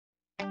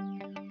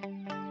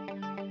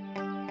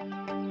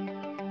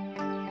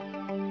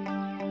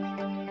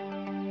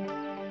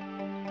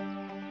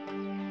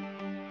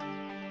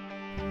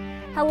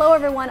Hello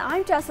everyone,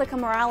 I'm Jessica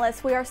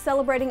Morales. We are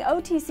celebrating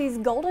OTC's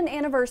golden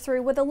anniversary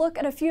with a look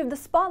at a few of the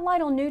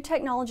Spotlight on New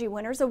Technology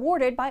winners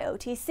awarded by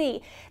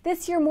OTC.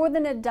 This year, more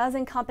than a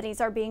dozen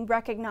companies are being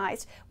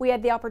recognized. We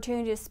had the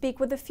opportunity to speak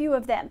with a few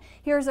of them.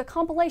 Here's a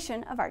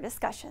compilation of our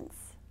discussions.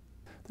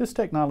 This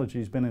technology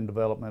has been in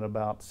development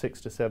about 6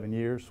 to 7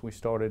 years. We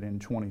started in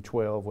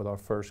 2012 with our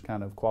first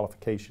kind of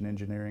qualification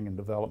engineering and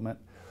development.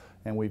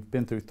 And we've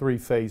been through 3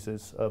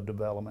 phases of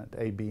development,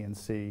 A, B, and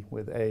C,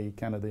 with A,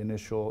 kind of the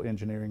initial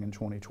engineering in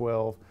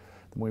 2012.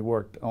 Then we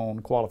worked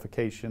on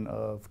qualification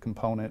of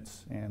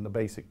components and the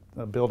basic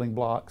building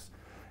blocks.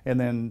 And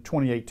then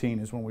 2018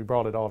 is when we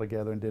brought it all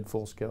together and did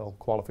full-scale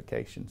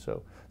qualification.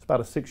 So it's about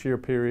a 6-year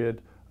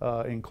period,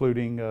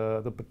 including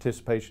the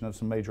participation of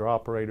some major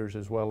operators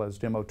as well as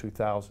Demo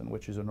 2000,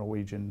 which is a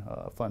Norwegian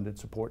funded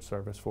support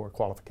service for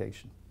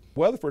qualification.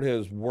 Weatherford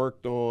has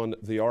worked on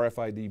the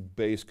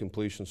RFID-based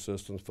completion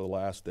systems for the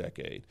last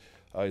decade.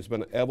 It's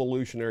been an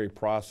evolutionary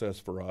process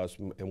for us,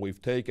 and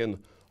we've taken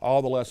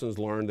all the lessons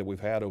learned that we've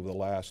had over the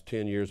last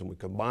 10 years and we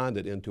combined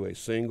it into a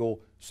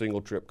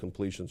single-trip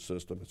completion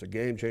system. It's a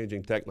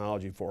game-changing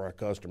technology for our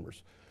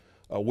customers.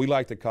 We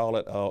like to call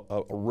it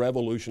a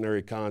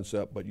revolutionary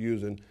concept, but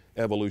using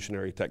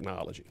evolutionary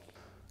technology.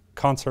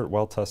 Concert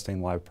well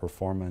testing live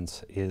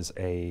performance is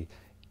a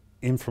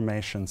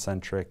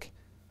information-centric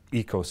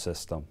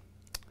ecosystem.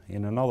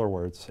 In other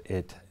words,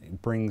 it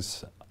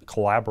brings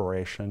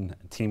collaboration,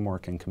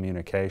 teamwork, and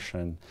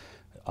communication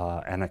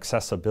and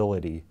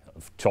accessibility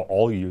to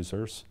all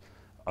users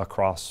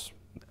across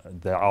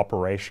the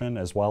operation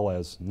as well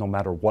as no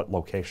matter what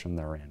location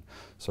they're in.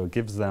 So it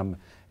gives them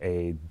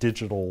a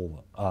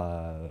digital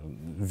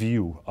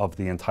view of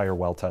the entire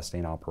well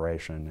testing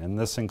operation, and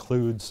this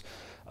includes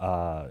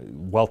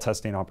well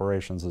testing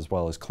operations as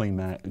well as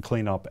cleanup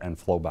and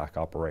flowback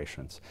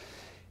operations.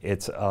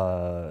 It's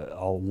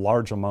a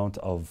large amount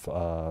of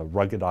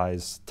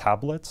ruggedized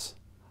tablets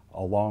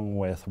along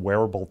with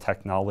wearable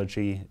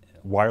technology,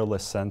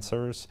 wireless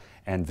sensors,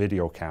 and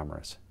video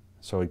cameras.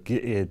 So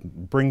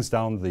it brings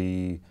down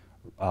the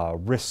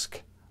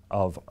risk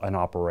of an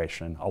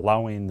operation,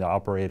 allowing the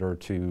operator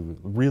to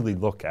really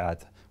look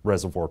at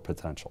reservoir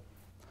potential.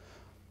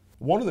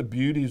 One of the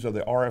beauties of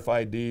the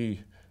RFID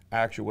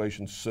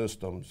actuation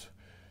systems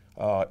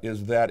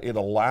is that it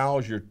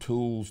allows your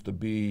tools to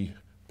be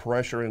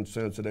pressure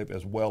insensitive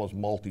as well as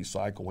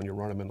multi-cycle when you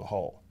run them in the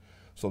hull.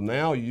 So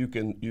now you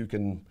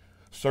can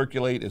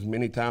circulate as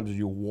many times as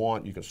you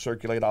want. You can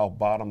circulate off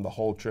bottom the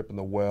whole trip in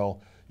the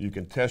well. You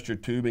can test your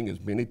tubing as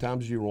many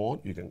times as you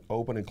want. You can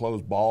open and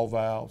close ball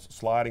valves,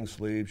 sliding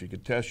sleeves. You can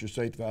test your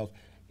safety valves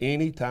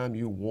anytime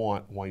you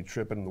want while you're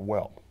tripping in the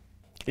well.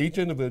 Each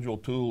individual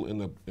tool in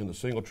the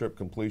single trip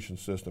completion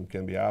system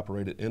can be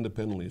operated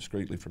independently and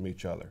discreetly from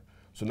each other.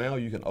 So now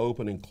you can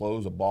open and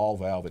close a ball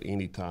valve at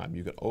any time.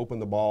 You can open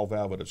the ball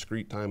valve at a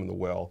discrete time in the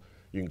well.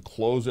 You can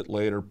close it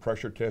later,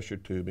 pressure test your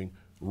tubing,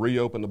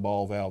 reopen the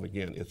ball valve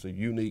again. It's a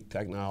unique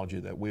technology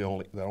that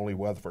only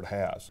Weatherford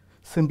has.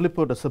 Simply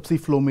put, a subsea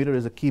flow meter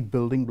is a key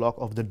building block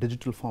of the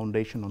digital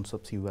foundation on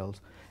subsea wells.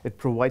 It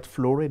provides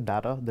flow rate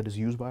data that is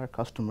used by our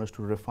customers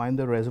to refine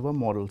their reservoir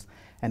models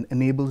and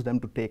enables them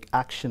to take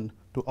action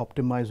to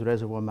optimize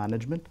reservoir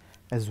management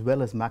as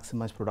well as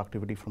maximize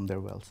productivity from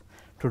their wells.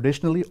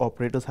 Traditionally,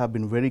 operators have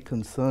been very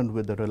concerned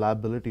with the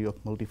reliability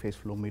of multi-phase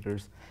flow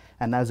meters,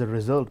 and as a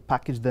result,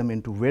 packaged them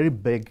into very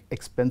big,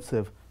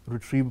 expensive,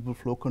 retrievable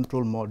flow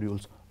control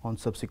modules on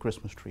subsea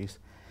Christmas trees.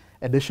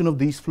 Addition of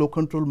these flow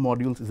control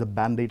modules is a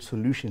band-aid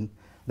solution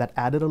that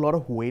added a lot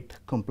of weight,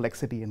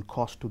 complexity, and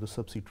cost to the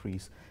subsea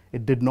trees.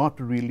 It did not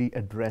really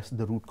address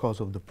the root cause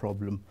of the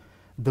problem.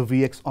 The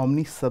VX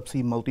Omni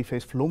Subsea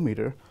Multi-Phase Flow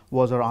Meter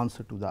was our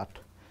answer to that.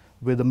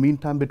 With a mean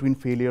time between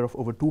failure of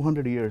over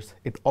 200 years,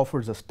 it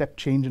offers a step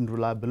change in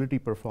reliability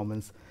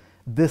performance.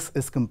 This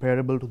is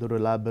comparable to the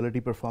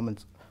reliability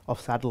performance of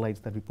satellites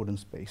that we put in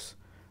space.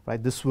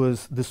 Right? This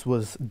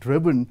was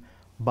driven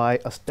by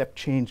a step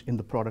change in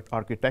the product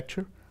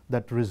architecture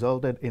that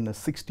resulted in a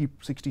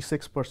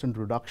 66%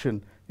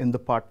 reduction in the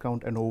part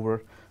count and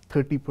over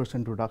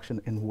 30%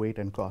 reduction in weight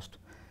and cost.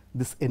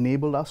 This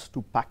enabled us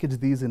to package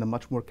these in a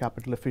much more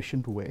capital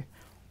efficient way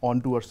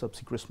onto our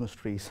subsea Christmas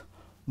trees.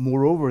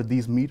 Moreover,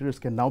 these meters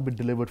can now be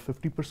delivered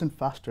 50%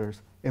 faster,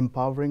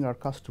 empowering our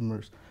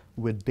customers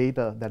with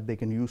data that they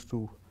can use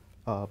to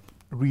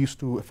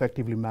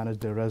effectively manage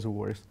their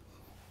reservoirs.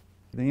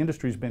 The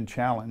industry's been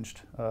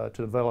challenged to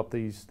develop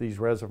these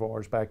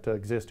reservoirs back to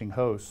existing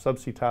hosts.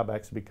 Subsea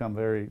tiebacks have become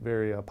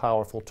very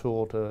powerful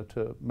tool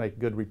to make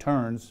good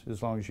returns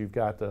as long as you've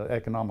got the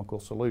economical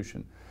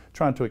solution.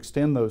 Trying to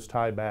extend those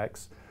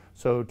tiebacks,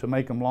 so to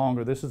make them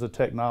longer, this is a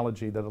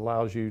technology that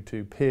allows you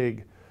to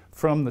pig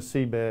from the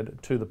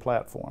seabed to the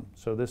platform.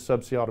 So this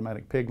subsea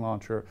automatic pig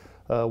launcher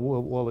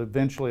will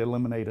eventually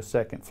eliminate a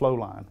second flow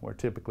line, where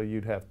typically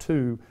you'd have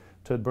 2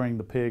 to bring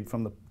the pig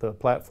from the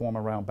platform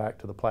around back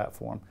to the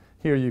platform.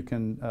 Here you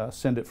can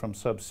send it from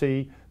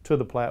subsea to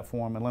the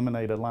platform,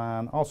 eliminate a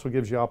line. Also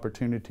gives you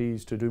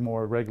opportunities to do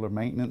more regular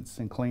maintenance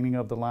and cleaning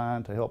of the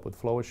line to help with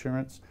flow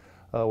assurance.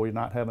 where you're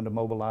not having to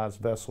mobilize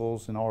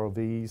vessels and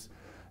ROVs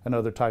and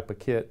other type of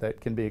kit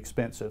that can be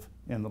expensive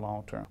in the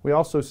long term. We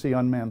also see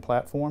unmanned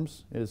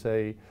platforms is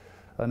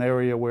an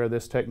area where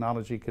this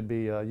technology could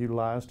be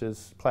utilized,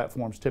 as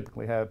platforms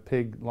typically have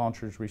pig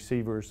launchers,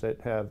 receivers that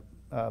have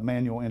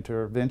manual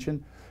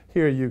intervention.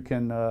 Here you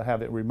can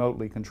have it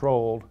remotely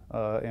controlled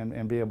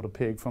and be able to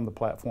pig from the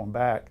platform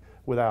back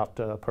without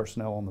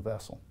personnel on the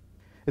vessel.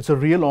 It's a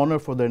real honor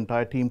for the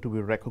entire team to be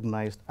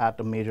recognized at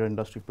a major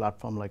industry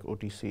platform like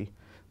OTC.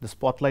 The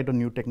Spotlight on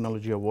New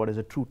Technology Award is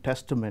a true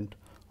testament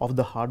of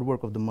the hard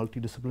work of the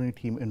multidisciplinary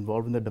team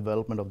involved in the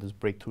development of this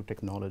breakthrough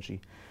technology.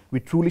 We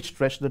truly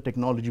stretched the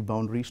technology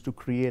boundaries to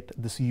create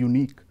this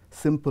unique,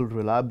 simple,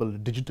 reliable,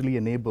 digitally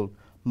enabled,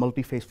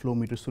 multi-phase flow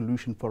meter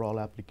solution for all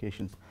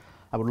applications.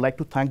 I would like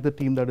to thank the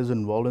team that is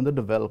involved in the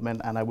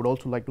development, and I would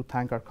also like to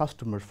thank our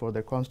customers for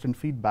their constant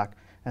feedback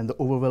and the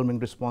overwhelming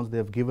response they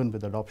have given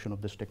with adoption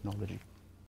of this technology.